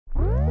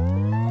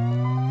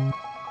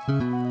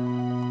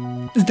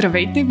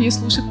Здравейте, вие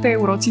слушате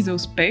Уроци за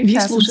успех.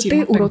 Вие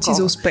слушате Уроци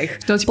за успех.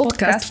 Този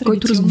подкаст, в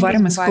който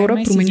разговаряме с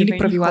хора, променили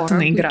правилата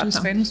на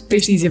играта. Те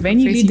са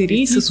изявени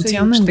лидери с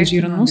социална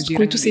ангажираност,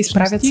 които се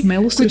изправят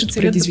смело срещу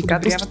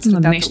предизвикателствата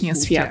на днешния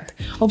свят.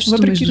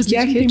 Общото между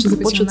тях е, че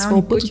започват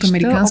своя път от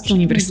Американския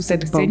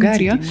университет в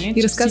България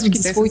и разказват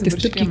за своите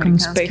стъпки към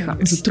успеха,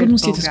 за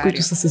трудностите, с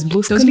които са се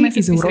сблъскали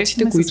и за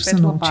уроците, които са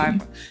научили.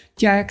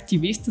 Тя е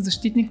активист,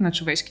 защитник на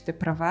човешките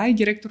права и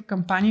директор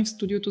кампании в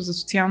студиото за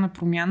социална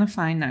промяна в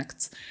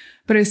Acts.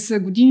 През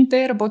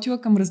годините е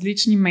работила към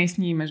различни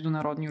местни и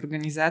международни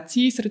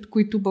организации, сред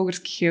които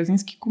Български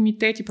Хелзински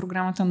комитет и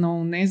програмата на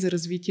ООН за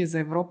развитие за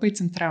Европа и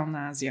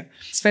Централна Азия.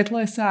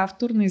 Светла е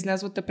съавтор на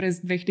излязлата през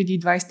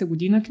 2020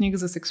 година книга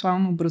за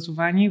сексуално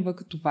образование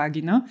като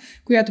вагина,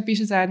 която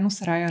пише заедно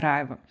с Рая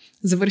Раева.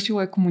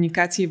 Завършила е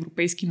комуникация и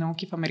европейски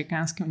науки в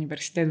Американския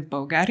университет в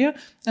България,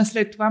 а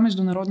след това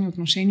международни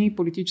отношения и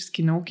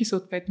политически науки,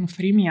 съответно в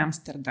Рим и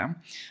Амстердам.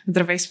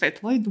 Здравей,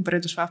 Светла, и добре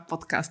дошла в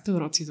подкаста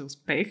Уроци за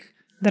успех.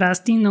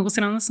 Здрасти, много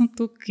срамна съм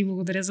тук и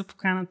благодаря за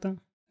поканата.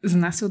 За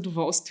нас е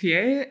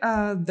удоволствие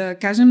да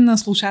кажем на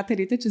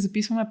слушателите, че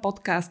записваме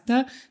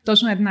подкаста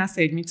точно една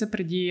седмица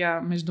преди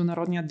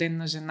Международния ден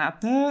на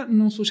жената,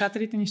 но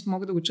слушателите ни ще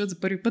могат да го чуят за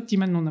първи път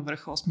именно на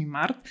връх 8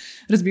 март.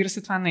 Разбира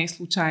се, това не е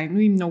случайно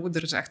и много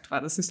държах това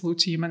да се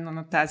случи именно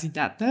на тази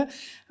дата,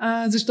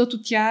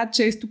 защото тя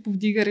често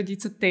повдига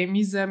редица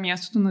теми за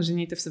мястото на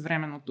жените в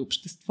съвременното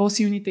общество,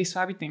 силните и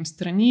слабите им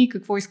страни и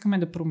какво искаме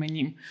да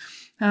променим.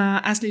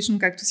 Аз лично,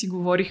 както си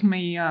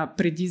говорихме и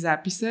преди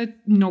записа,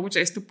 много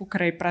често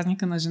покрай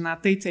празника на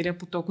жената и целият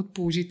поток от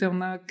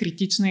положителна,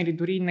 критична или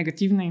дори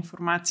негативна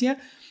информация,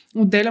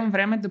 отделям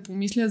време да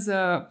помисля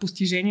за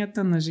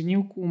постиженията на жени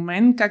около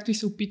мен, както и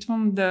се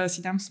опитвам да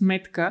си дам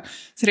сметка,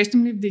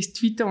 срещам ли в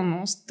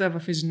действителност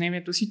в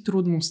ежедневието си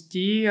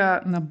трудности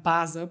на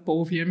база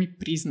половия ми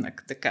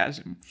признак, да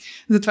кажем.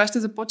 Затова ще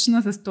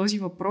започна с този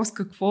въпрос: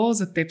 какво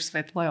за теб,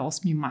 Светла, е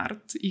 8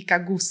 март и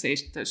как го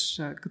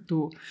усещаш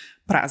като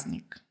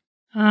празник?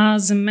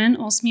 За мен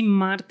 8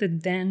 март е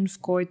ден,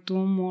 в който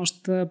може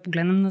да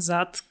погледнем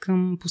назад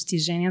към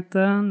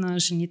постиженията на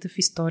жените в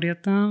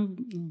историята,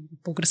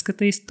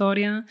 българската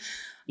история,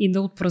 и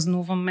да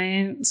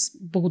отпразнуваме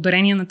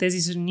благодарение на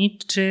тези жени,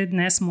 че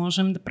днес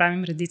можем да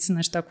правим редица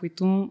неща,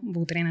 които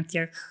благодарение на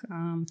тях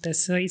те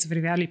са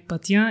извървяли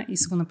пътя и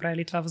са го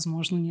направили това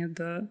възможно ние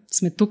да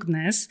сме тук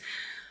днес.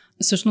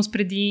 Всъщност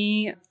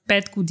преди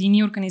 5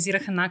 години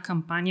организирах една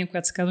кампания,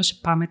 която се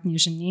казваше "Паметни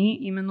жени",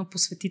 именно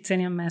посвети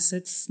целия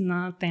месец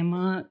на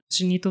тема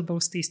жените от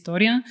българската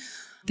история,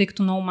 тъй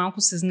като много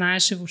малко се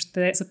знаеше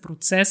въобще за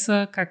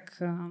процеса,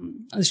 как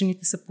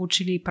жените са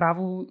получили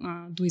право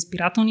до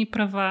избирателни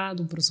права,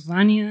 до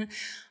образование.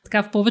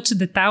 Така в повече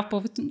детайл,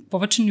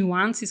 повече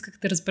нюанс, исках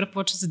да разбера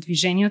повече за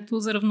движението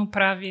за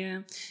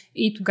равноправие,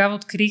 и тогава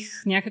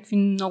открих някакви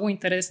много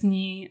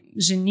интересни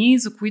жени,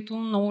 за които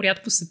много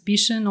рядко се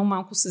пише, много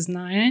малко се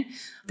знае.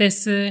 Те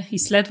са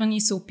изследвани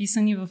и са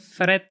описани в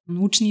ред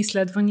научни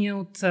изследвания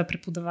от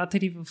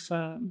преподаватели в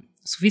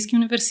Софийския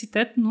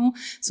университет, но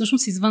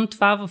всъщност извън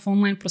това в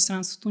онлайн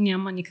пространството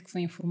няма никаква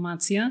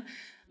информация.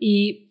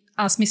 И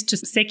аз мисля, че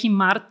всеки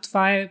март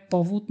това е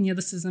повод ние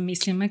да се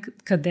замислиме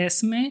къде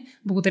сме,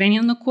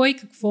 благодарение на кое и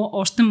какво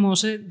още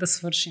може да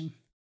свършим.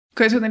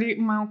 Което,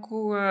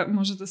 малко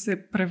може да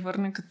се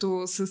превърне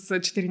като с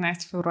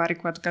 14 февруари,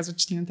 когато казва,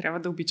 че ти не трябва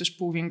да обичаш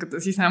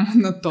половинката си само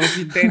на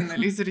този ден,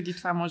 Заради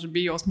това, може би,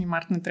 8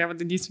 март не трябва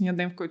да е единствения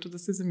ден, в който да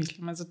се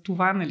замисляме за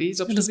това,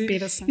 Изобщо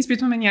разбира се.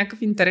 Изпитваме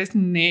някакъв интерес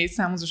не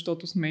само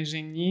защото сме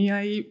жени,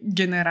 а и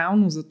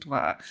генерално за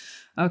това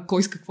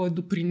кой с какво е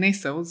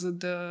допринесъл, за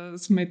да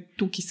сме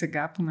тук и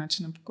сега по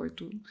начина, по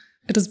който...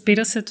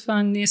 Разбира се,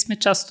 това ние сме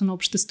част на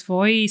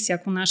общество и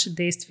всяко наше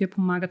действие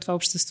помага това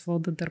общество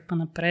да дърпа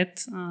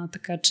напред,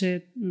 така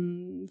че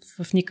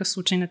в никакъв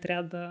случай не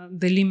трябва да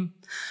делим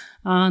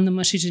на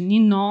мъж и жени,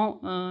 но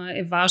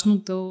е важно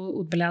да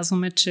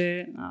отбелязваме,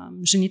 че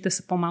жените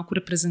са по-малко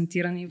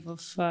репрезентирани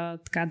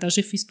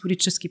даже в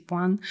исторически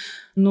план,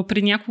 но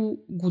преди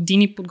няколко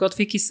години,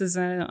 подготвяйки се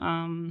за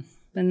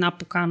една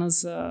покана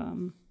за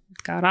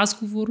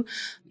разговор,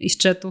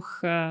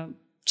 изчетох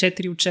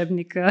 4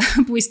 учебника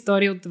по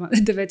история от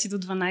 9 до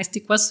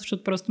 12 клас,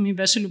 защото просто ми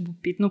беше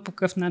любопитно по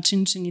какъв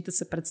начин жените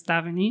са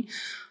представени.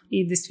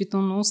 И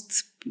действителност,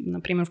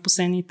 например, в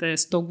последните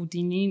 100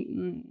 години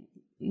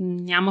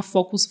няма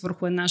фокус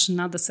върху една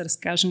жена да се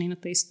разкаже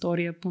нейната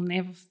история,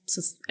 поне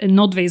с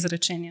 1-2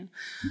 изречения.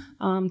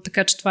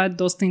 Така че това е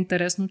доста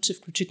интересно, че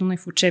включително и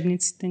в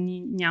учебниците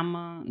ни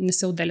не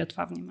се отделя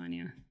това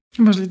внимание.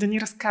 Може ли да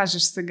ни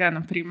разкажеш сега,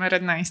 например,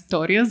 една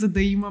история, за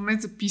да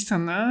имаме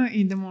записана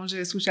и да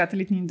може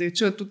слушателите ни да я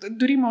чуят?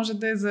 Дори може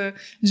да е за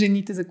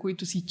жените, за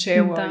които си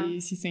чела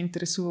и си се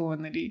интересувала,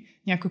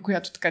 някой,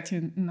 която така ти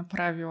е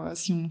направила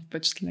силно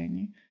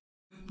впечатление.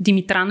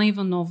 Димитрана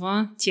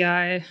Иванова,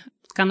 тя е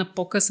така на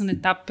по-късен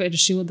етап е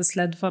решила да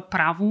следва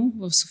право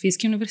в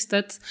Софийския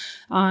университет.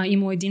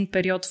 Има един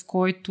период, в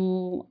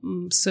който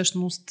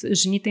всъщност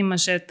жените и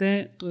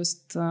мъжете, т.е.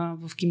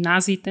 в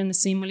гимназиите не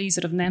са имали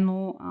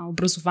изравнено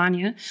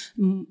образование.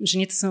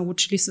 Жените са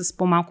учили с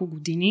по-малко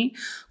години,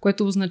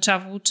 което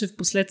означава, че в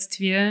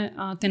последствие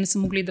те не са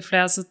могли да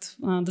влязат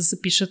да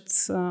запишат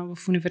в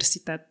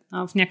университет.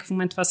 В някакъв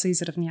момент това се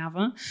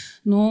изравнява,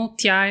 но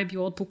тя е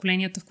била от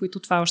поколенията, в които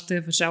това още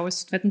е важало и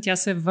съответно тя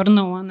се е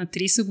върнала на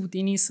 30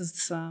 години с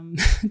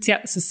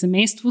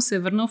семейство, се е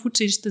върнала в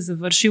училище,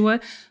 завършила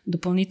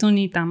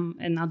допълнителни там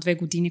 1-2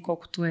 години,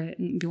 колкото е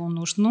било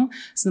нужно,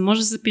 за да може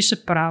да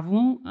запише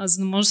право, за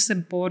да може да се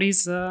бори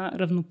за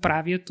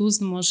равноправието, за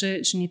да може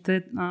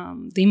жените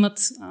да имат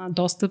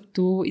достъп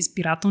до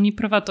избирателни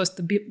права,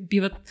 т.е.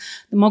 да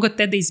могат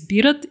те да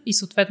избират и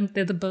съответно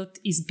те да бъдат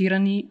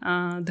избирани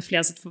да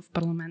влязат в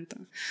парламента.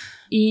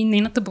 И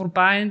нейната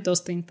борба е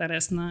доста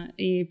интересна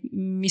и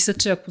мисля,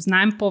 че ако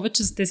знаем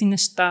повече за тези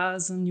неща,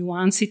 за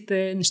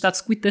нюансите, нещата,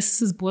 с които те са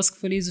се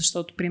сблъсквали,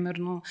 защото,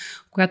 примерно,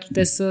 когато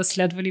те са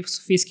следвали в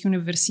Софийския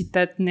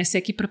университет, не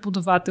всеки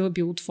преподавател е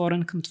бил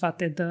отворен към това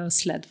те да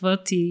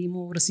следват и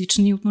имал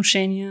различни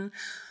отношения.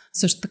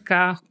 Също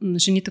така,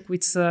 жените,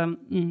 които са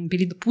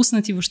били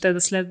допуснати въобще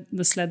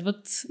да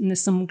следват, не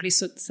са могли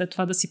след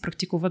това да си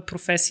практикуват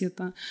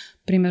професията.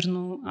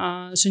 Примерно,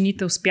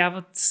 жените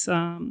успяват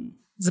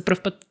за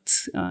пръв път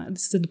да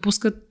се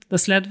допускат да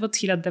следват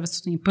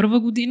 1901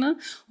 година,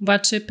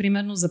 обаче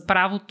примерно за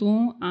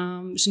правото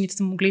жените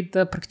са могли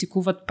да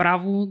практикуват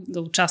право,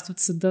 да участват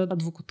в съда,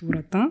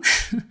 адвокатурата,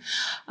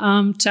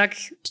 чак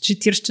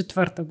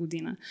 1944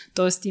 година.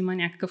 Тоест има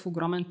някакъв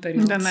огромен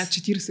период. Да, над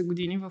 40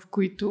 години, в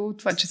които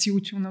това, че си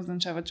учил, не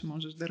означава, че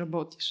можеш да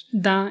работиш.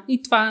 Да,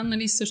 и това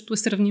също е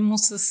сравнимо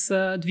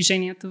с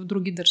движенията в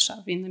други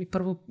държави.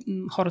 Първо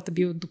хората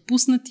биват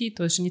допуснати,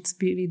 т.е. жените са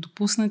били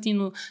допуснати,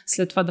 но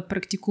след това да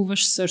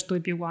практикуваш също е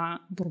била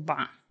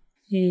борба.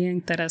 И е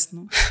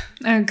интересно.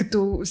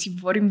 Като си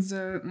говорим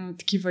за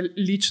такива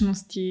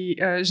личности,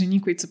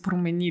 жени, които са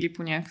променили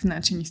по някакъв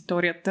начин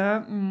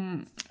историята,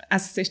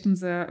 аз се сещам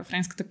за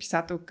френската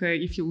писателка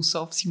и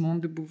философ Симон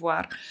де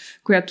Бувуар,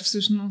 която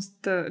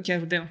всъщност, тя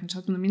е родена в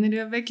началото на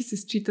миналия век и се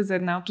счита за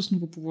една от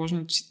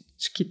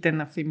основоположничките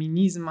на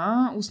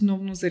феминизма,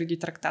 основно заради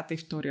трактата и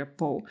втория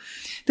пол.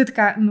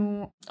 Така,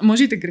 но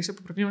може и да греша,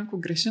 поправим ако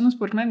греша, но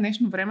според мен в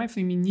днешно време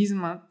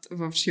феминизмът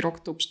в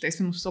широката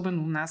общественост,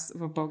 особено у нас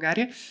в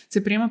България,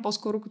 се приема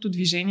по-скоро като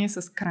движение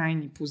с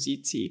крайни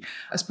позиции.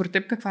 Според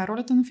теб, каква е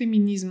ролята на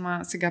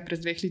феминизма сега през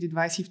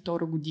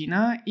 2022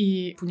 година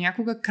и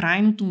понякога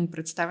крайното му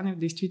представяне в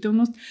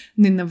действителност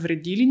не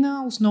навреди ли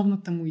на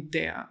основната му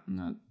идея,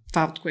 на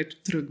това, от което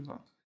тръгва?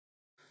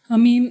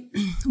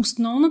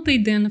 Основната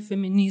идея на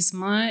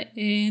феминизма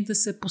е да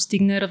се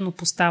постигне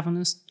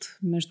равнопоставеност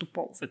между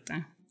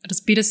половете.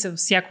 Разбира се,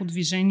 всяко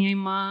движение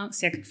има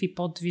всякакви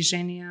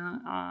поддвижения,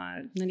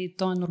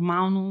 то е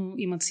нормално,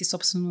 имат си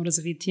собствено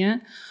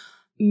развитие.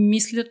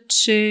 Мисля,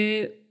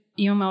 че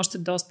имаме още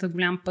доста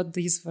голям път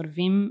да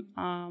извървим.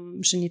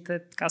 Жените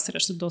така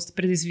срещат доста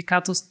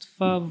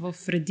предизвикателства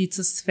в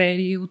редица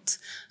сфери, от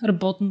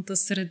работната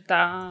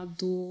среда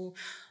до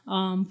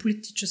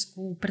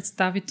политическо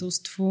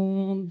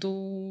представителство,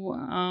 до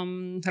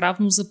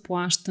равно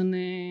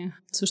заплащане,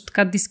 също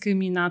така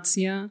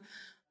дискриминация.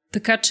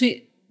 Така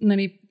че,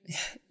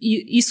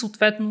 и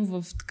съответно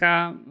в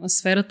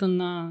сферата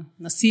на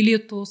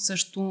насилието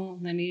също,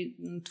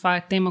 това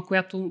е тема,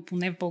 която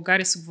поне в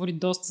България се говори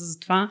доста за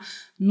това,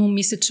 но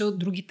мисля, че от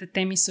другите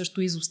теми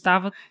също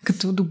изостават.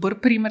 Като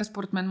добър пример,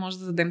 според мен, може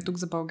да дадем тук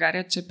за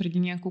България, че преди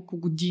няколко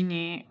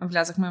години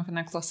влязахме в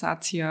една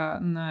класация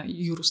на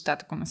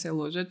Юростат, ако не се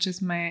лъжа, че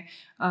сме,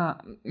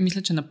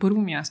 мисля, че на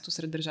първо място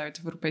сред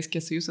държавите в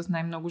Европейския съюз с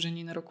най-много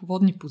жени на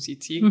ръководни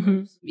позиции.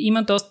 Mm-hmm.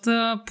 Има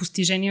доста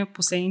постижения в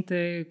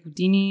последните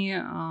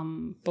години.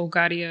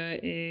 България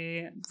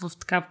е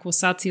в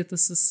класацията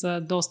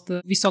с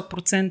доста висок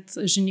процент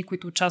жени,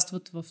 които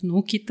участват в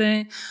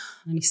науките,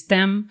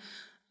 STEM.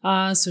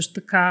 Също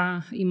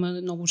така има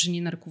много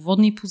жени на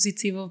ръководни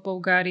позиции в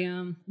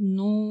България,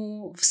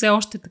 но все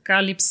още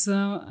така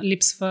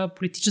липсва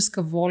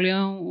политическа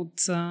воля от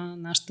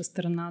нашата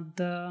страна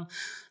да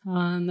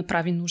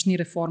направи нужни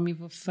реформи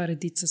в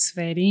редица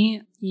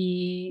сфери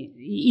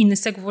и не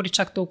се говори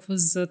чак толкова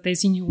за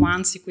тези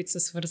нюанси, които са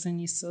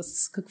свързани с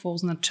какво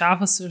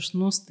означава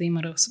всъщност да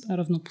има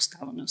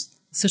равнопоставеност.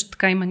 Също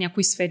така има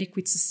някои сфери,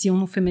 които са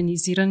силно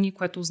феминизирани,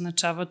 което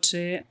означава,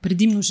 че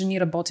предимно жени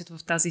работят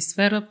в тази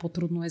сфера,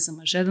 по-трудно е за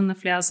мъже да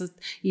навлязат,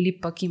 или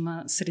пък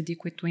има среди,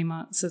 които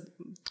има,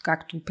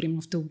 както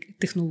примерно в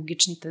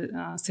технологичните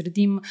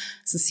среди,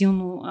 са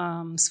силно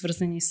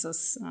свързани с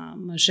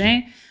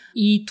мъже.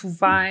 И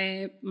това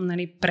е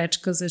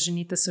пречка за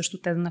жените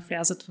също те да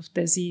навлязат в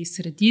тези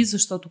среди,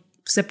 защото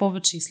все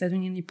повече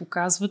изследвания ни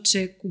показват,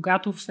 че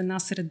когато в една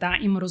среда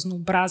има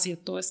разнообразие,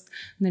 т.е.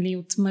 нали,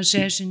 от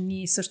мъже,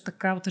 жени, също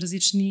така от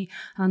различни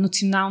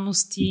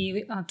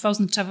националности, това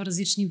означава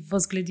различни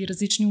възгледи,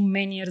 различни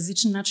умения,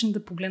 различен начин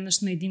да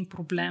погледнеш на един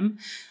проблем.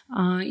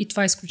 И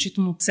това е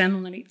изключително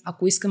ценно, нали,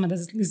 ако искаме да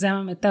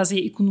вземем тази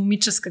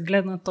икономическа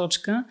гледна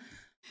точка.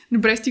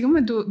 Добре,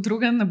 стигаме до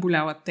друга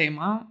наболяла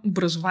тема –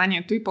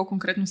 образованието и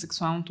по-конкретно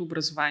сексуалното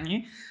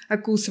образование.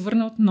 Ако се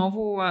върна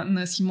отново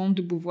на Симон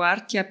де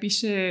Бовуар, тя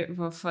пише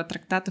в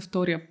трактата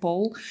 "Втория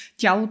пол":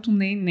 тялото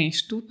не е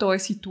нещо, то е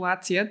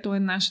ситуация, то е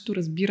нашето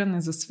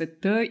разбиране за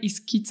света и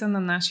скица на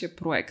нашия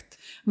проект.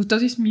 В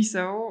този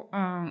смисъл,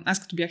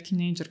 аз като бях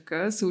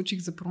тинейджърка, се учих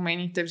за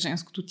промените в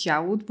женското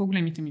тяло от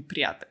по-големите ми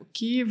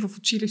приятелки. В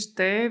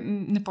училище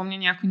не помня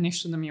някой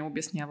нещо да ми е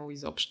обяснявал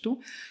изобщо.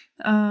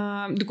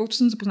 Доколкото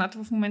съм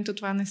запозната в момента,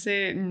 това не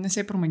се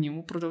е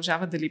променило.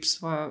 Продължава да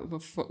липсва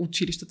в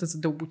училищата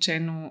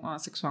задълбочено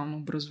сексуално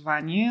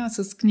образование. А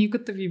с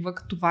книгата ви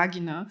 "Като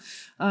вагина",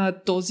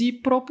 този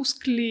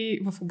пропуск ли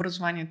в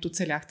образованието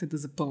целяхте да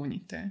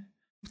запълните?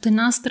 От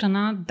една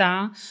страна,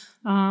 да,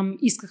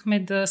 искахме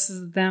да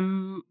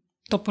създадем.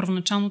 То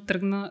първоначално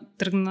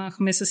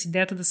тръгнахме с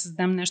идеята да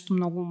създадем нещо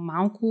много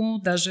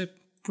малко, даже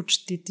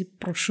почти тип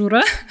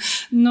брошура,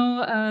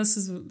 но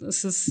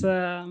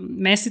с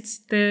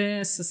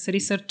месеците, с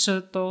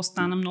ресърча, то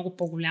стана много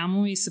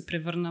по-голямо и се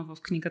превърна в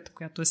книгата,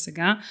 която е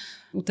сега.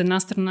 От една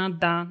страна,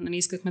 да, нали,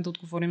 искахме да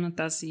отговорим на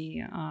тази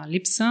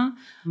липса,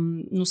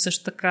 но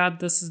също така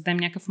да създадем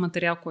някакъв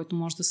материал, който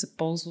може да се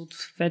ползва от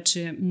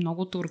вече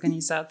многото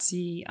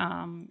организации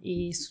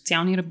и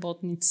социални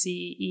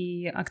работници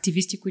и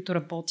активисти, които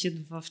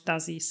работят в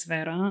тази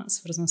сфера,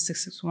 свързана с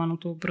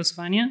сексуалното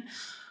образование.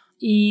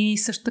 И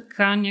също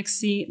така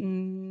някакси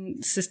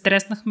се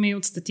стреснахме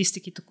от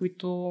статистиките,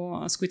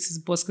 с които се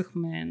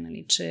сблъскахме,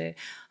 нали, че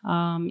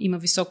има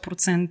висок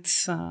процент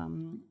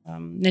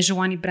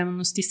нежелани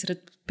бременности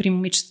при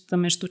момичетата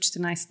между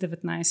 14 и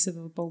 19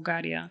 в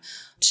България,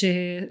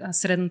 че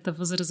средната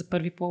възраст за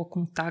първи полов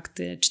контакт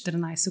е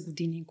 14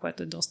 години,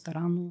 което е доста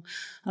рано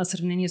в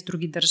сравнение с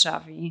други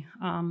държави.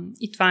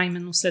 И това е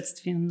именно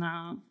следствие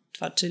на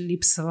това, че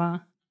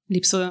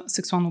липсва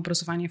сексуално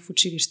образование в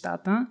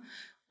училищата.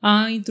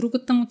 И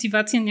другата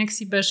мотивация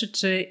някакси беше,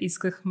 че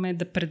искахме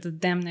да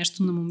предадем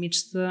нещо на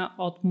момичета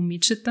от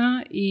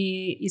момичета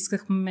и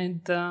искахме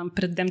да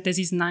предадем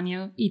тези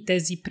знания и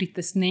тези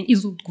притеснения и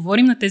да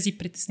отговорим на тези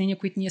притеснения,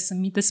 които ние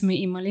самите сме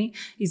имали,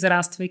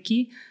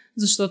 израствайки,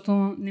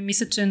 защото не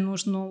мисля, че е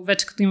нужно,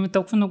 вече като имаме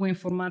толкова много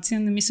информация,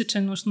 не мисля, че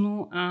е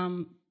нужно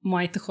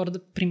младите хора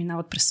да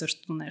преминават през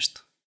същото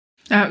нещо.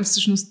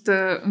 Всъщност,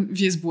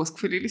 вие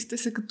сблъсквали ли сте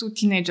се като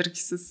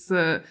тинейджърки с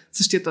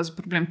същия този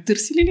проблем?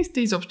 Търсили ли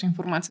сте изобщо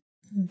информация?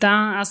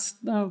 Да,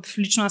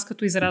 лично аз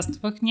като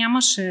израствах,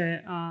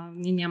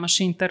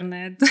 нямаше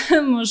интернет,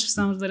 можеш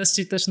само да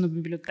разчиташ на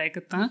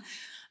библиотеката.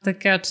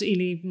 Така че,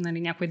 или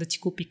нали, някой да ти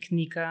купи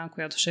книга,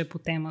 която ще е по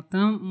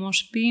темата,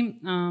 може би.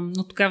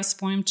 Но тогава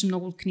спомням, че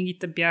много от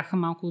книгите бяха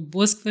малко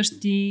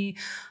отблъскващи.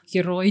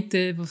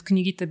 Героите в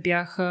книгите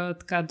бяха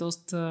така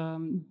доста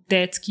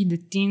детски,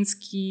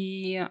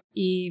 детински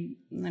и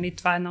нали,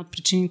 това е една от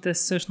причините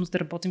всъщност да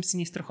работим с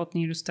едни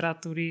страхотни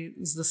илюстратори,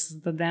 за да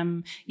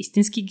създадем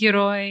истински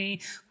герои,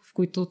 в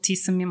които ти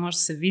самия можеш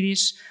да се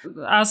видиш.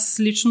 Аз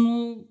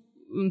лично,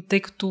 тъй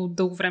като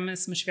дълго време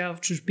съм живяла в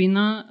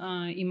чужбина,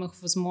 имах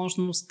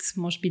възможност,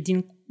 може би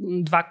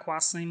 1-2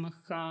 класа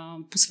имах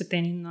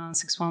посветени на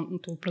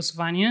сексуалното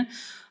образование,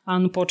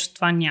 но повече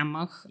това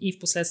нямах. И в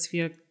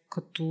последствие,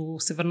 като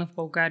се върнах в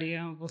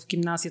България, в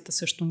гимназията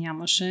също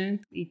нямаше.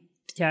 И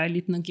тя е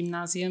елитна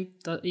гимназия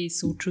и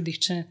се учудих,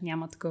 че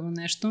няма такова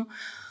нещо.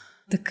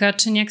 Така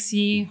че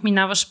някакси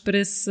минаваш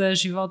през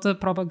живота,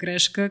 проба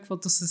грешка,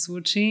 каквото се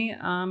случи.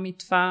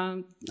 Това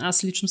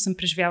аз лично съм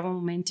преживявала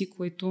моменти,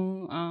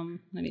 които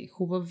нали,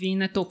 хубави,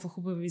 не толкова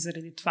хубави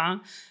заради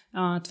това.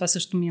 Това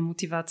също ми е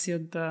мотивация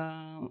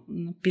да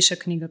напиша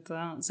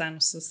книгата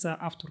заедно с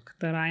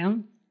авторката Рая.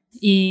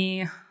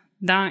 И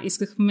да,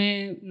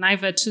 искахме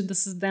най-вече да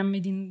създадем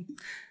един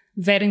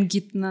верен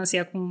гид на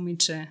всяко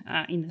момиче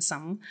и не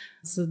само,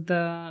 за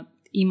да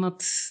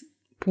имат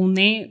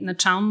поне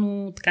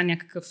начално така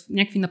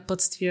някакви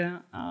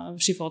напътствия в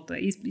живота.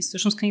 И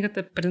всъщност книгата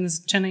е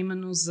предназначена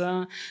именно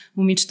за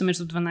момичета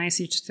между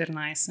 12 и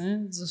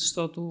 14,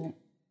 защото в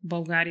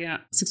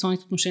България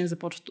сексуалните отношения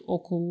започват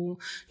около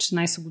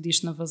 14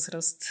 годишна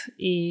възраст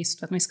и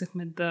съответно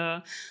искахме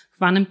да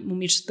хванем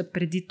момичета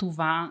преди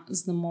това,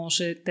 за да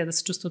може те да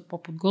се чувстват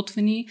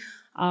по-подготвени.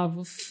 А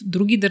в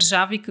други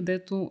държави,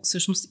 където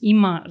всъщност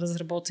има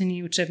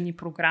разработени учебни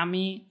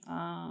програми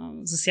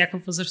за всяка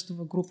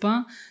възрастова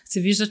група,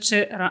 се вижда,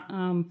 че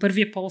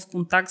първият полов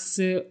контакт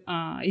се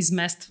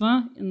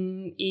измества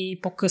и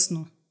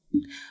по-късно.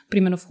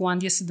 Примерно в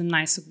Холандия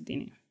 17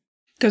 години.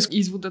 Тоест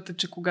изводът е,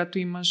 че когато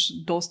имаш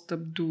достъп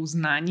до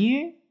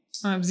знание,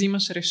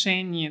 взимаш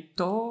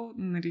решението,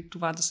 нали,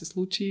 това да се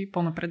случи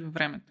по-напред във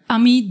времето.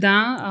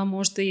 Да,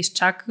 може да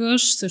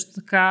изчакаш, също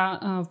така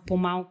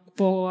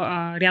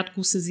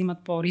по-рядко се взимат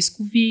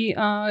по-рискови,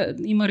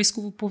 има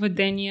рисково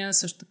поведение,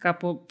 също така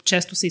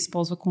по-често се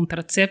използва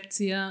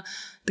контрацепция,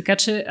 така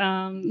че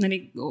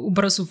нали,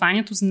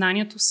 образованието,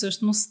 знанието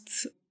всъщност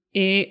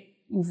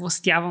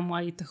овластява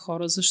младите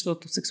хора,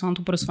 защото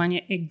сексуалното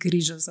образование е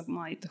грижа за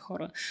младите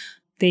хора.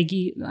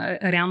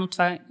 Реално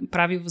това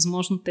прави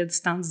възможно те да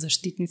станат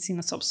защитници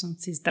на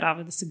собственото си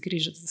здраве, да се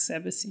грижат за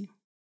себе си.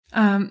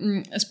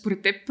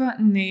 Според теб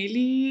не е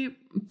ли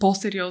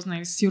по-сериозна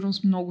или сигурно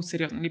много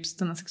сериозна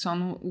липсата на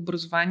сексуално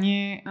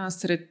образование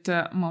сред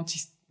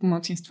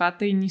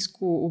малцинствата и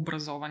ниско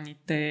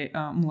образованите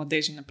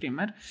младежи,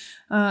 например?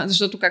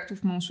 Защото, както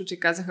в моят случай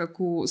казах,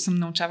 ако съм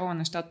научавала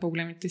неща от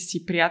по-големите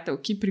си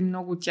приятелки, при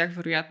много от тях,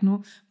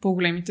 вероятно,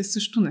 по-големите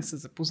също не са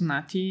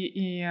запознати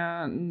и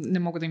не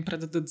могат да им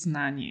предадат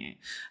знание.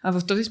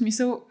 В този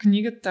смисъл,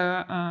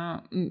 книгата,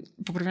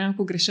 поправям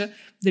ако греша,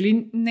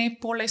 дали не е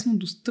по-лесно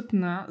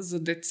достъпна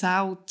за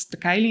деца от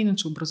така или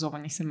иначе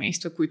образовани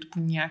семейства, които по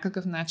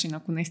някакъв начин,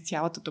 ако не с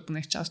цялата, то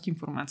поне с част от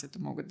информацията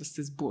могат да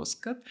се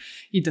сблъскат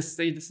и да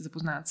се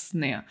запознаят с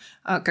нея.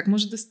 Как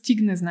може да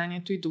стигне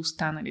знанието и до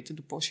останалите,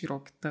 до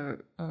по-широката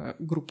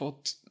група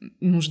от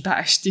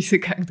нуждаещи се,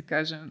 как да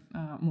кажем,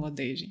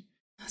 младежи?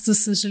 За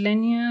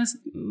съжаление,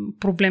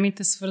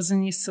 проблемите,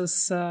 свързани с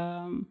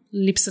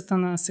липсата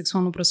на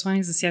сексуално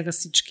образование, засяга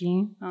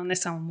всички, не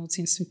само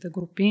малцинствените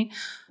групи,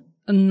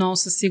 но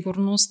със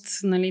сигурност,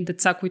 нали,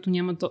 деца, които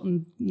нямат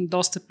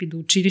достъп и до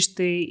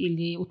училище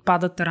или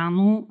отпадат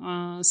рано,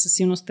 със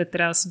сигурност те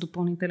трябва да са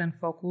допълнителен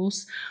фокус.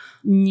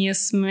 Ние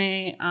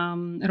сме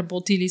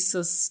работили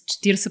с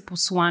 40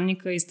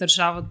 посланника из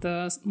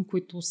държавата,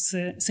 които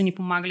са ни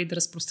помагали да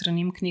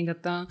разпространим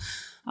книгата.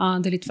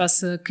 Дали това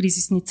са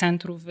кризисни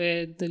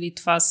центрове, дали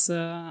това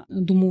са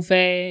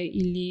домове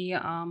или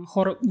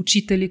хора,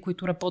 учители,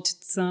 които работят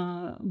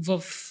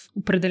в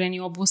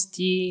определени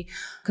области,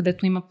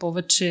 където има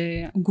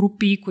повече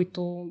групи,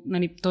 които,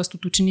 нали, т.е.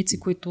 от ученици,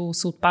 които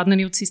са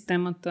отпаднали от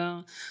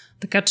системата.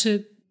 Така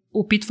че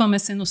опитваме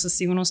се, но със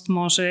сигурност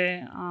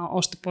може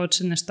още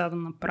повече неща да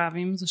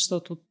направим,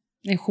 защото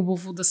е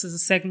хубаво да се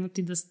засегнат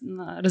и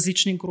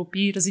различни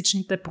групи,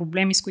 различните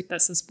проблеми, с които те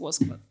се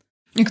сблъскват.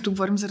 И като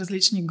говорим за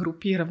различни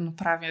групи и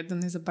равноправие, да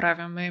не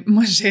забравяме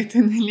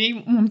мъжете,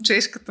 нали,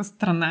 момчешката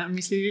страна.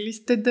 Мислили ли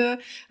сте да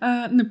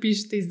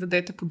напишете и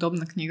издадете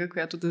подобна книга,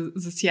 която да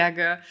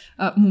засяга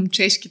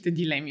момчешките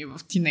дилеми в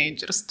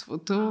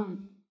тинейджърството?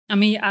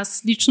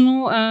 Аз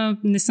лично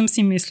не съм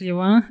си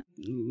мислила.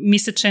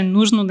 Мисля, че е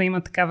нужно да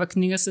има такава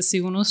книга със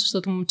сигурност,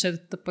 защото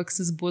момчетата пък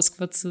се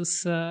сблъскват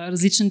с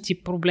различни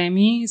тип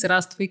проблеми,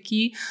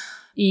 израствайки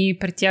и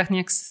пред тях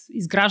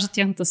изграждат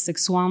тяхната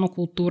сексуална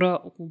култура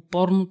около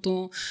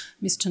порното.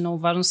 Мисля, че много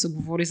важно се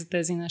говори за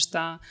тези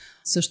неща.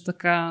 Също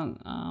така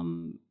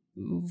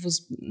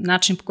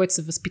начин, по който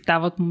се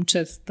възпитават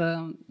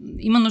момчетата.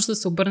 Има нужда да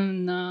се обърне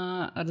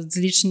на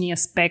различни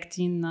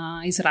аспекти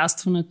на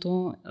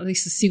израстването и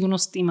със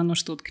сигурност има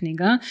нужда от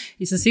книга.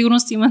 И със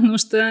сигурност има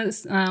нужда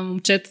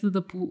момчетата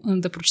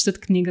да прочитат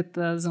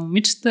книгата за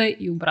момичета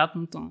и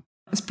обратното.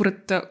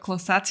 Според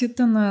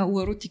класацията на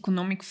World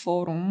Economic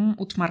Forum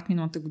от март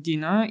миналата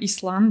година,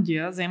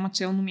 Исландия заема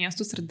челно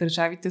място сред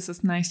държавите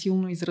с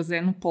най-силно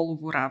изразено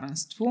полово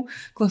равенство.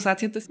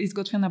 Класацията се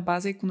изготвя на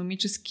база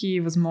икономически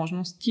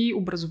възможности,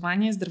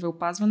 образование,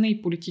 здравеопазване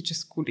и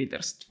политическо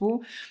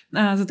лидерство.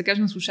 За да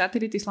кажем на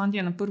слушателите, Исландия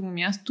е на първо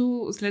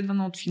място,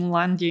 следвана от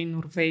Финландия и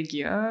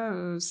Норвегия,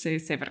 все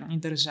северни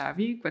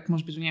държави, което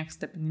може би до някаква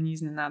степен не ни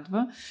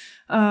изненадва.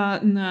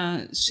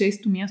 На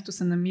шесто място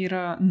се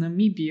намира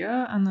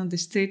Намибия, а на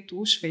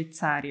 10-то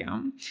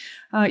Швейцария.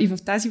 И в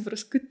тази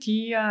връзка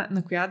ти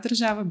на коя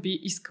държава би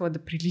искала да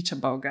прилича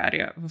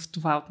България в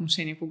това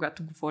отношение,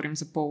 когато говорим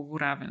за полово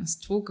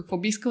равенство? Какво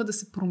би искала да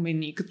се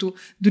промени? Като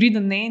дори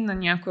да не е на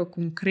някоя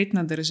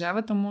конкретна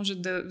държава, то може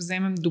да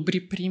вземем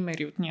добри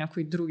примери от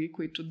някои други,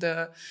 които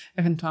да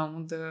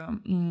евентуално да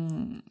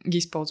ги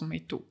използваме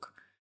и тук.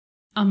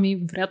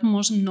 Вероятно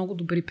може много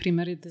добри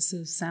примери да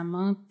се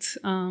вземат.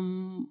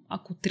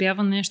 Ако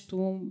трябва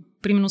нещо,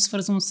 примерно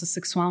свързано с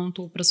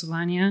сексуалното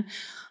образование,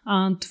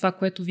 това,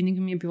 което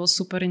винаги ми е било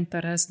супер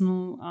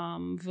интересно,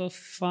 в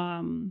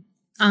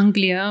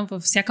Англия,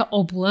 във всяка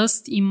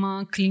област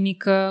има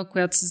клиника,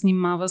 която се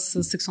занимава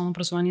с сексуално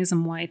образование за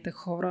младите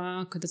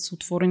хора, където са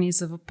отворени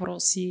за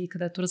въпроси,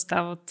 където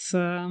раздават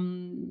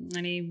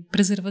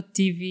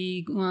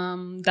презервативи,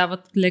 дават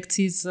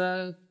лекции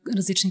за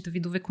различните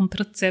видове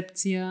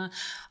контрацепция.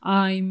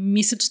 И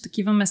мисля, че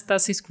такива места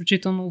са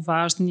изключително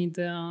важни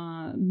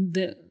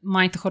да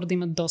младите хора да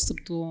имат достъп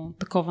до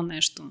такова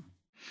нещо.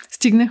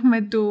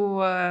 Стигнахме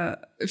до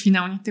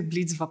финалните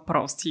блиц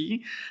въпроси.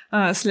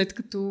 След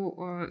като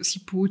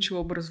си получила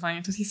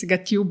образованието си,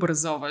 сега ти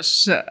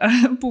образоваш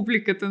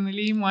публиката,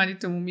 нали,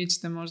 младите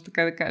момичета, може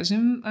така да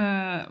кажем.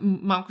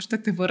 Малко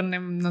ще те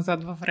върнем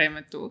назад във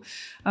времето,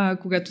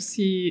 когато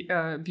си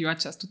била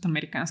част от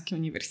Американския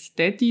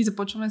университет, и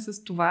започваме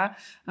с това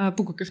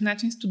по какъв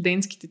начин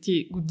студентските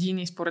ти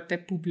години според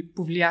те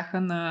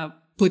повлияха на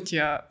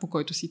пътя, по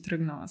който си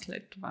тръгнала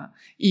след това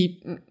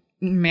и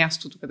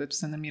мястото, където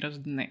се намираш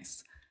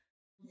днес.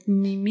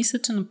 Мисля,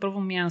 че на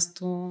първо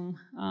място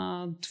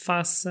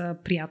това са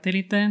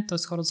приятелите, т.е.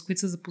 хора, с които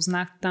се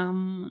запознах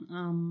там,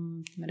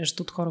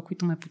 мрежата от хора,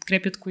 които ме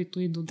подкрепят, които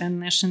и до ден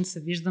днешен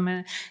се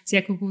виждаме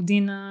всяка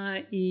година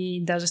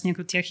и даже с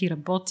някои от тях и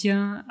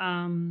работя.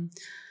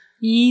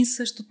 И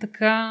също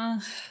така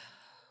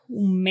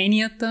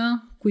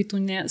уменията,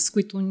 с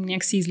които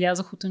някакси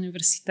излязах от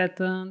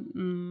университета,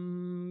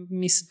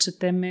 мисля, че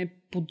те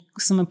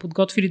са ме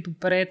подготвили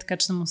добре, така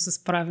че да му се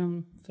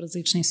справям в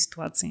различни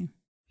ситуации.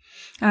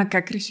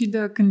 Как реши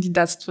да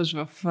кандидатстваш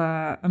в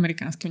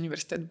Американския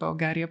университет в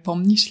България?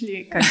 Помниш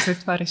ли как е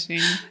това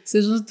решение?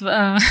 Всъщност,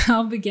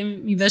 ОБГ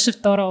ми беше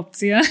втора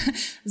опция,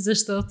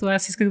 защото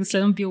аз исках да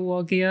следвам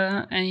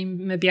биология и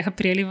ме бяха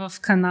приели в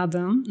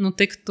Канада, но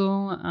тъй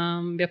като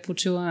бях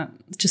получила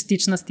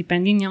частична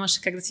стипендия,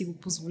 нямаше как да си го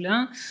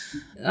позволя.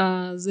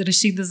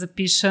 Реших да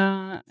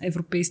запиша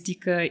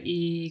европеистика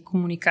и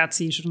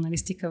комуникации и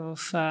журналистика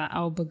в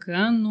ОБГ,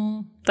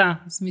 но в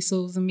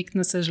смисъл за миг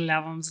не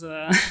съжалявам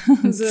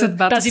за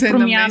тази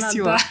промяна.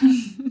 Да.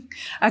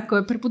 А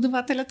кой е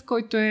преподавателят,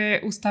 който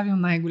е оставил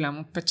най-голям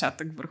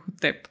отпечатък върху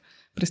теб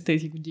през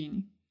тези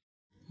години?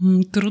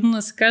 Трудно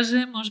да се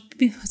каже. Може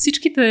би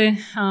всичките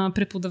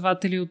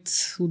преподаватели от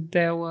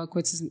отдела,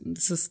 които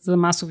са с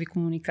масови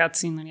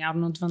комуникации,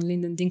 Арнолд Ван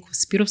Линден, Динкова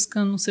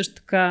Спировска, но също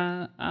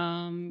така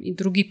и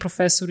други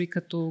професори,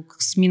 като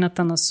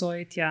Смината на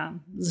Сой. Тя,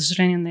 за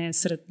съжаление, не е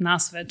сред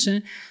нас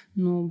вече,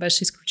 но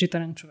беше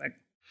изключителен човек.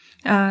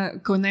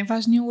 Кой е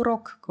най-важният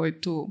урок,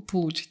 който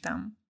получи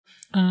там?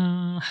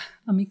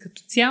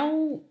 Като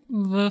цяло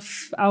в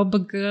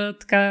АЛБГ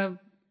така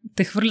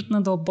те хвърлят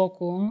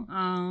надълбоко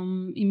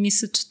и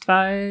мисля, че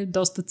това е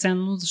доста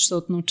ценно,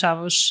 защото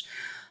научаваш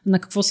на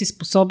какво си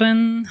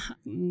способен,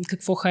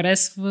 какво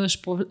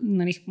харесваш,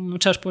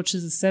 научаваш повече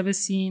за себе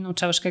си,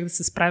 научаваш как да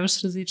се справяш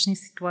с различни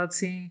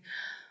ситуации,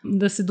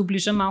 да се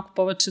доближа малко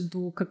повече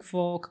до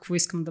какво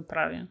искам да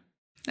правя.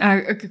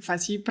 Каква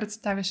си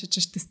представяше,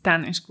 че ще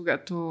станеш,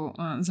 когато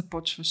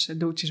започваше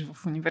да учиш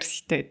в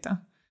университета?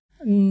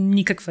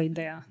 Никаква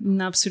идея.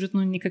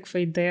 Абсолютно никаква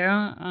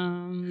идея.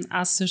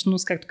 Аз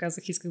всъщност, както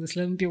казах, исках да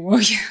следвам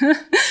биология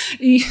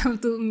и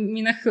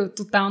минах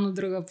тотално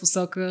друга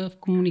посока в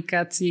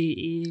комуникации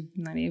и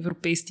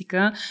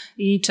европейстика.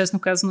 И честно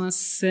казано,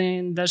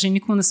 даже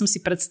никога не съм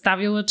си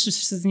представила, че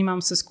ще се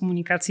занимавам с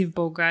комуникации в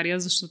България,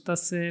 защото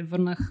аз се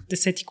върнах в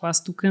 10-ти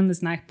клас тук, не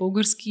знаех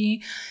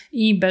български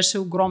и беше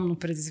огромно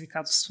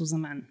предизвикателство за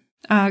мен.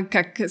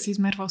 Как се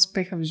измерва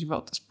успеха в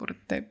живота според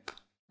теб?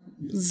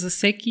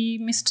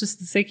 Мисля, че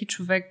за всеки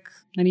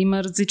човек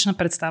има различна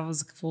представа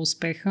за какво е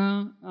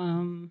успеха.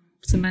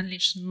 За мен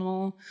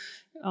лично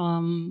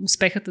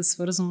успехът е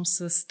свързан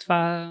с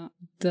това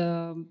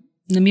да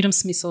намирам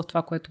смисъл в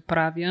това, което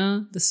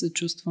правя, да се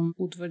чувствам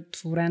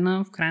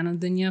удовлетворена в края на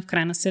деня, в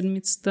края на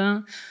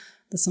седмицата,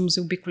 да съм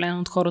заобиколена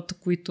от хората,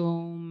 които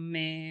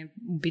ме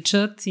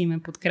обичат и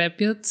ме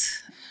подкрепят.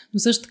 Но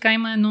също така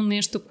има едно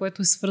нещо,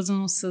 което е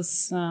свързано с...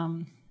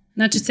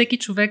 всеки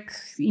човек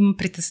има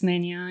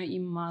притеснения,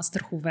 има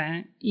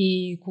страхове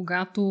и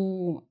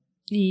когато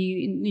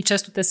и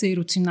често те са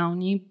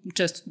ирационални,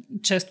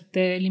 често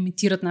те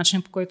лимитират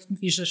начин, по който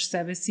виждаш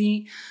себе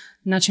си,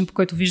 начин, по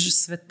който виждаш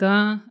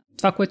света,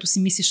 това, което си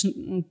мислиш,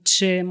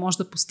 че можеш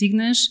да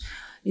постигнеш.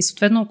 И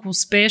съответно, ако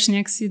успееш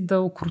някакси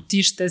да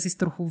укротиш тези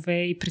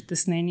страхове и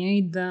притеснения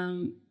и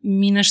да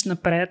минеш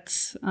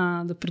напред,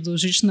 да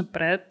продължиш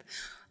напред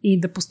и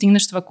да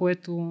постигнеш това,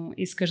 което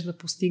искаш да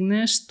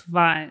постигнеш,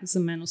 това е за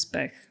мен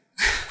успех.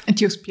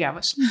 Ти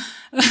успяваш ли?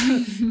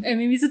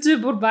 Мисля, че е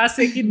борба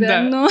всеки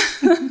ден, но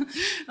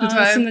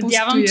се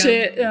надявам,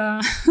 че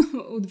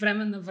от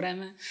време на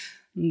време,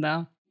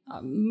 да.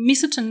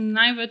 Мисля, че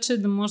най-вече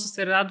да можеш да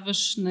се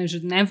радваш на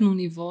ежедневно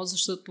ниво,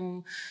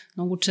 защото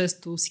много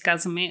често си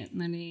казваме,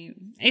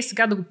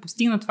 сега да го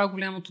постигна това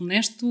голямото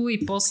нещо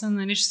и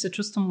после ще се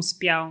чувствам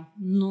успял.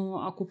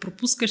 Но ако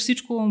пропускаш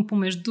всичко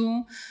помежду,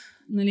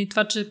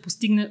 това, че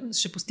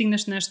ще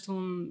постигнеш нещо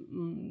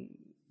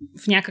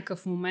в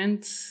някакъв момент,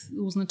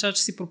 означава,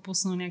 че си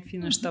пропуснал някакви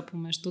неща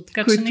помежду.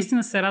 Така че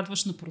наистина се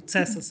радваш на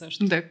процеса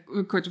също. Да,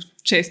 който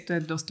често е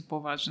доста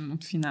по-важен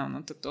от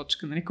финалната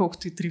точка,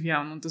 колкото и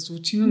тривиално да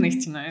звучи, но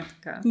наистина е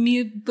така.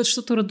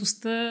 Защото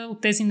радостта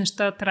от тези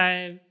неща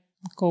трае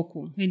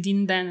колко?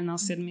 Един ден, една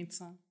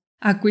седмица.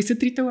 Кои са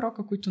 3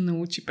 урока, които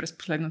научи през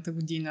последната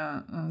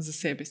година за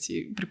себе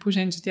си? При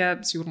положение, че тя,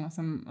 сигурна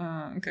съм,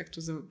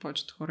 както за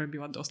повечето хора е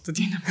била доста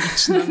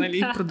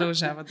динамична,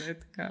 продължава да е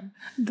така.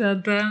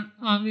 Да.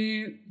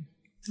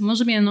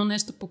 Може би едно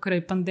нещо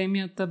покрай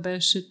пандемията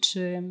беше,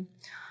 че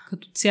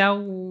като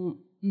цяло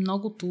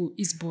многото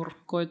избор,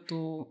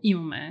 който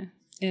имаме,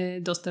 е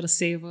доста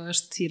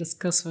разсейващ и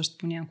разкъсващ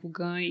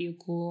понякога и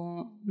ако,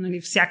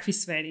 нали, всякакви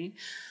сфери.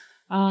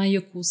 И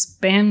ако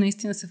успеем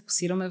наистина се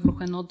фокусираме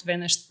върху едно-две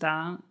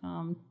неща,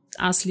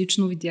 аз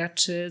лично видях,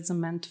 че за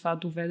мен това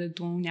доведе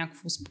до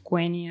някакво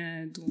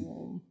успокоение, до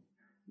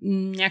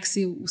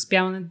някакси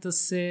успяване да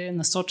се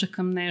насоча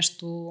към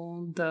нещо,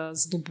 да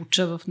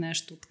задълбоча в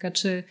нещо. Така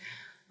че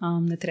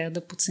не трябва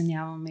да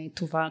подценяваме и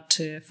това,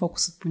 че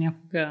фокусът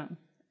понякога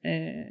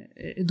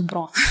е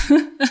добро.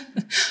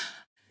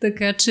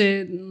 Така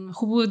че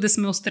хубаво е да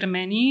сме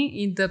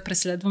устремени и да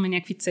преследваме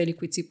някакви цели,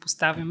 които си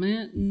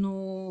поставяме,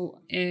 но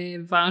е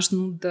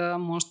важно да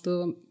може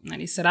да,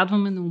 нали, се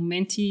радваме на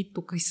моменти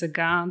тук и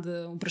сега,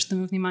 да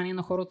обръщаме внимание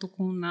на хората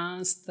около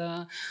нас,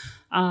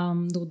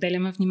 да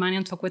отделяме внимание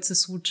на това, което се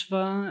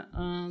случва,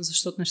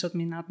 защото нещата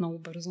минават много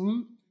бързо.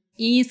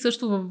 И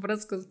също във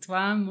връзка с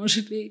това,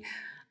 може би,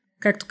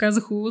 както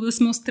казах, хубаво да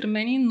сме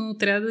устремени, но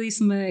трябва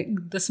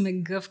да сме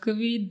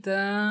гъвкави,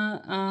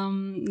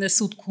 да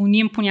се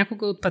отклоним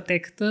понякога от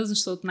пътеката,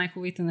 защото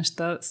най-хубавите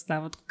неща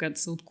стават,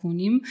 когато се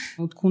отклоним.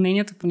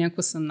 Отклоненията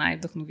понякога са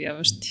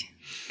най-вдъхновяващи.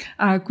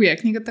 Коя е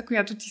книгата,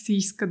 която ти се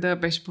иска да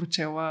беше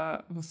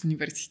прочела в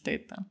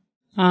университета?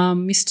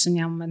 Мисля, че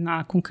нямам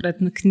една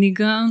конкретна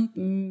книга.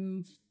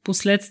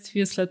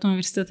 Впоследствие, след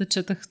университета,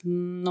 четах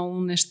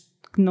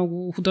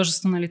много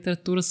художествена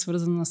литература,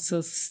 свързана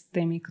с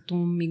теми като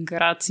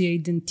миграция,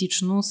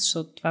 идентичност,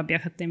 защото това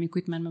бяха теми,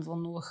 които мен ме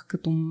вълнуваха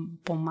като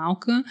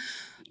по-малка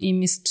и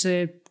мисля,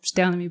 че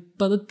ще да ми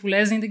бъдат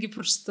полезни да ги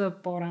прочета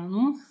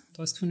по-рано,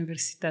 т.е. в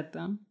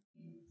университета.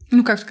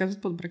 Но както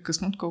казват, по-добре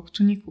късно,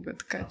 отколкото никога,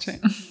 така че...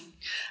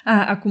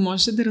 Ако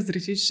можеш да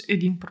разрешиш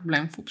един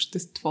проблем в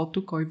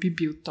обществото, кой би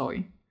бил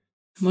той?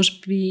 Може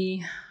би...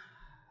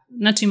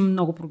 Значи има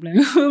много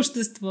проблеми в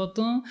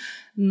обществото,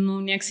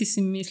 но някакси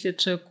си мисля,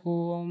 че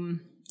ако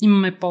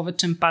имаме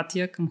повече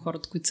емпатия към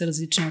хората, които са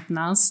различни от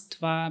нас,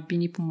 това би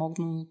ни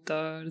помогнало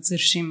да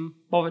разрешим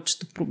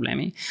повечето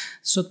проблеми.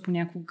 Защото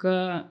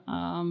понякога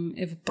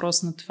е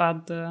въпрос на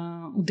това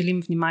да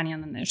отделим внимание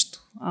на нещо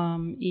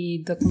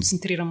и да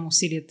концентрираме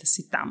усилията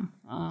си там.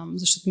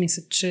 Защото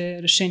мисля, че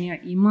решения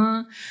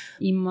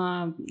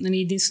има, нали,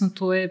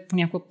 единственото е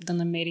понякога да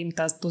намерим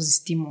този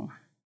стимул.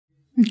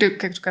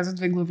 Както каза,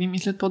 две глави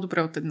мислят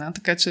по-добре от една,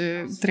 така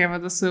че трябва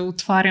да се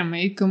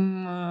отваряме и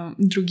към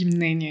други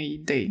мнения и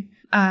идеи.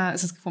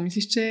 С какво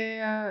мислиш,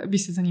 че би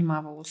се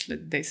занимавала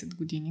след 10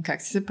 години?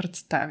 Как си се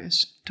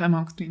представяш? Това е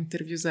малкото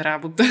интервю за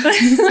работа.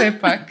 Все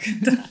пак.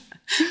 Да.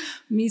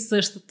 Ми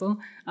същото.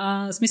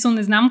 В смисъл,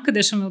 не знам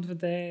къде ще ме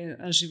отведе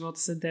живота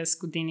след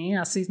 10 години.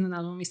 Аз се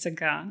изненадвам и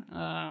сега,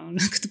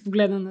 като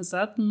погледна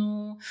назад,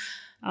 но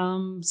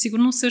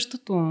сигурно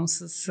същото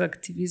с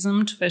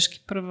активизъм,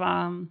 човешки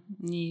права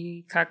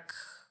и как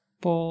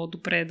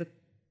по-добре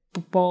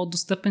по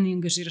по-достъпен и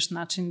ангажиращ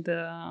начин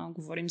да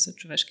говорим за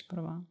човешки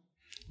права.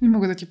 И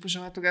мога да ти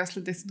пожелая тогава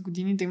след 10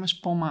 години да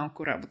имаш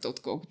по-малко работа,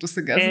 отколкото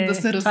сега, за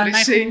да са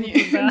разрешени.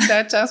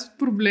 Да, част от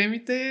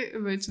проблемите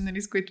вече,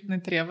 нали, с които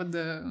не трябва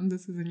да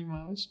се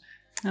занимаваш.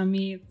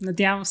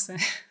 Надявам се.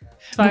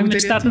 Това е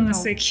мечтата на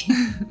всеки.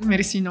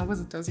 Мерси много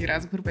за този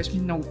разговор. Беше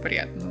ми много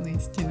приятно,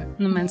 наистина.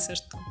 На мен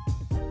също.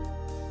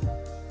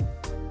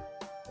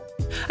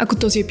 Ако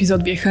този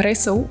епизод ви е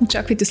харесал,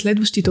 очаквайте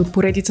следващите от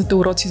поредицата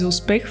уроци за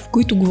успех, в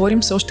които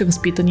говорим с още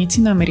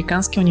възпитаници на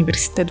Американския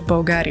университет в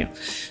България.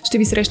 Ще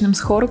ви срещнем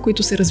с хора,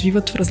 които се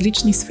развиват в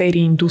различни сфери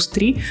и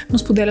индустрии, но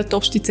споделят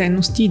общи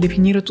ценности и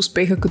дефинират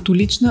успеха като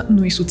лична,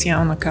 но и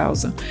социална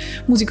кауза.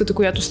 Музиката,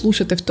 която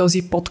слушате в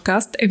този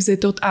подкаст, е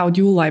взета от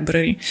Audio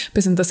Library.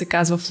 Песента се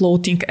казва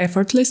Floating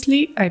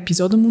Effortlessly, а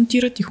епизода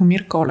монтира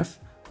Тихомир Колев.